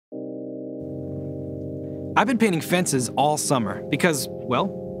I've been painting fences all summer because,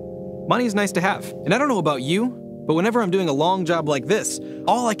 well, money is nice to have. And I don't know about you, but whenever I'm doing a long job like this,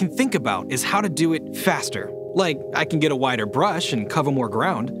 all I can think about is how to do it faster. Like, I can get a wider brush and cover more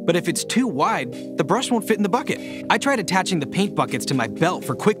ground, but if it's too wide, the brush won't fit in the bucket. I tried attaching the paint buckets to my belt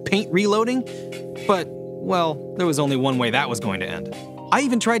for quick paint reloading, but, well, there was only one way that was going to end. I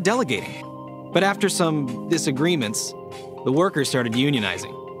even tried delegating, but after some disagreements, the workers started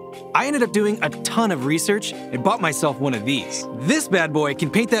unionizing. I ended up doing a ton of research and bought myself one of these. This bad boy can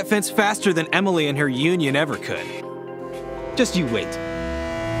paint that fence faster than Emily and her union ever could. Just you wait.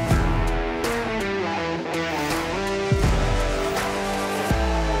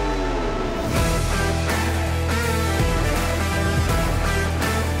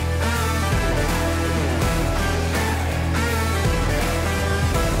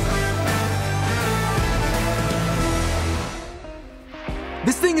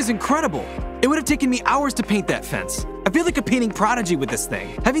 This thing is incredible. It would have taken me hours to paint that fence. I feel like a painting prodigy with this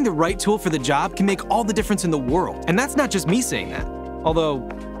thing. Having the right tool for the job can make all the difference in the world. And that's not just me saying that, although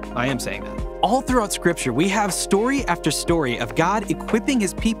I am saying that. All throughout Scripture, we have story after story of God equipping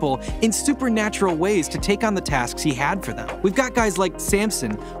His people in supernatural ways to take on the tasks He had for them. We've got guys like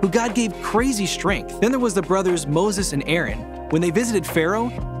Samson, who God gave crazy strength. Then there was the brothers Moses and Aaron. When they visited Pharaoh,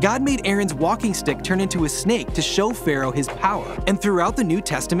 God made Aaron's walking stick turn into a snake to show Pharaoh his power. And throughout the New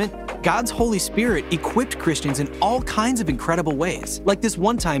Testament, God's Holy Spirit equipped Christians in all kinds of incredible ways. Like this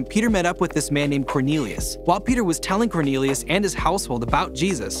one time, Peter met up with this man named Cornelius. While Peter was telling Cornelius and his household about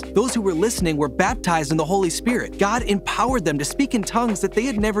Jesus, those who were listening were baptized in the Holy Spirit. God empowered them to speak in tongues that they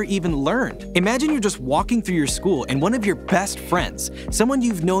had never even learned. Imagine you're just walking through your school and one of your best friends, someone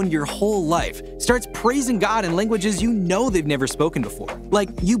you've known your whole life, starts praising God in languages you know they've never spoken before. Like,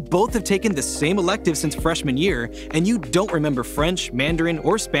 you both have taken the same elective since freshman year, and you don't remember French, Mandarin,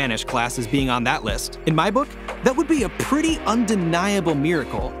 or Spanish classes being on that list. In my book, that would be a pretty undeniable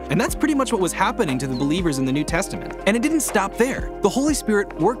miracle, and that's pretty much what was happening to the believers in the New Testament. And it didn't stop there. The Holy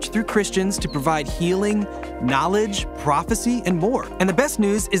Spirit worked through Christians to provide healing, knowledge, prophecy, and more. And the best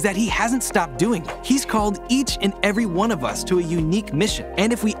news is that He hasn't stopped doing it. He's called each and every one of us to a unique mission.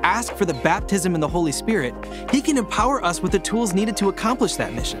 And if we ask for the baptism in the Holy Spirit, He can empower us with the tools needed to accomplish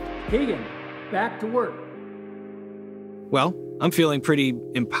that mission. Keegan, back to work. Well, I'm feeling pretty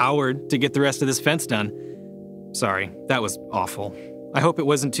empowered to get the rest of this fence done. Sorry, that was awful. I hope it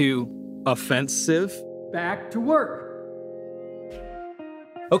wasn't too offensive. Back to work.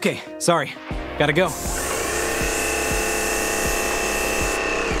 Okay, sorry. Gotta go.